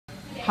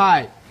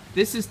Hi,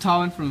 this is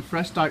Tawan from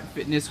Fresh Start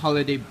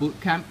Holiday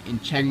Bootcamp in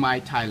Chiang Mai,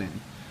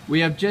 Thailand. We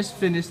have just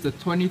finished the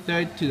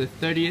 23rd to the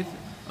 30th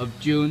of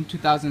June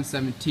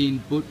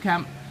 2017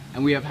 bootcamp,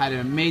 and we have had an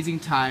amazing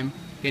time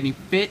getting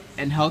fit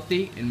and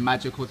healthy in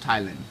magical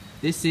Thailand.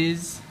 This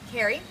is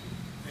Kerri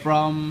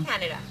from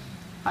Canada.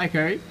 Hi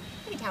Kerri.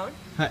 Hey Tawan.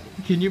 Hi.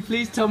 Can you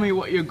please tell me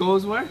what your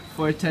goals were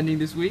for attending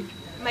this week?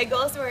 My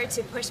goals were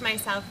to push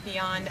myself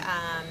beyond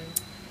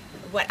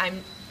what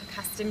I'm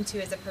accustomed to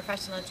as a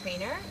professional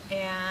trainer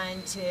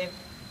and to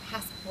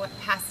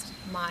past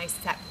my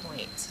set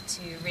point,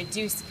 to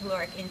reduce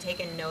caloric intake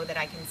and know that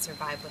I can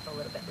survive with a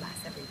little bit less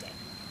every day.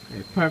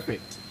 Okay,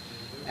 perfect.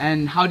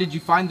 And how did you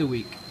find the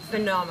week?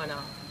 Phenomenal.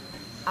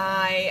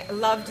 I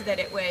loved that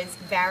it was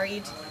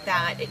varied,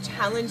 that it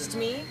challenged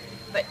me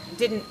but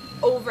didn't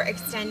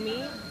overextend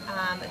me.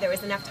 There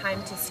was enough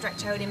time to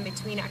stretch out in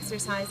between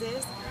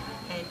exercises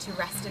and to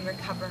rest and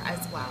recover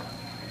as well.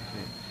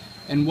 Okay.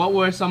 And what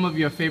were some of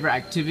your favorite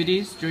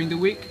activities during the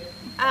week?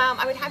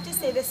 I would have to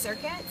say the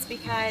circuits,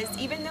 because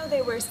even though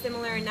they were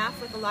similar enough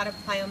with a lot of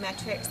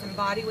plyometrics and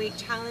body weight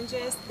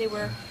challenges, they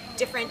were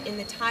different in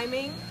the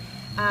timing.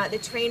 The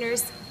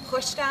trainers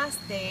pushed us,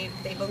 they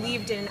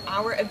believed in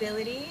our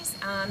abilities,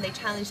 they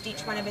challenged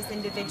each one of us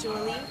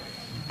individually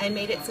and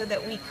made it so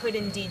that we could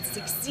indeed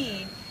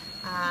succeed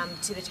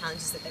to the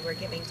challenges that they were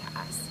giving to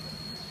us.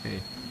 Okay,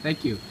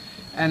 thank you.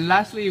 And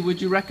lastly,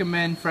 would you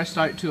recommend Fresh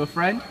Start to a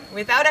friend?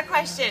 Without a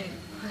question,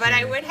 but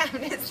I would have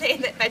to say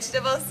that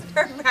vegetables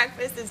for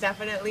breakfast is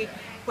definitely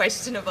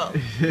questionable.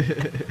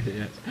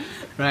 Yes.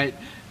 Right.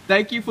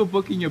 Thank you for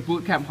booking your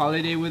bootcamp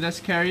holiday with us,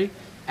 Kerri,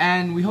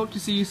 and we hope to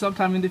see you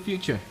sometime in the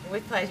future.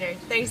 With pleasure.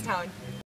 Thanks, Tawan.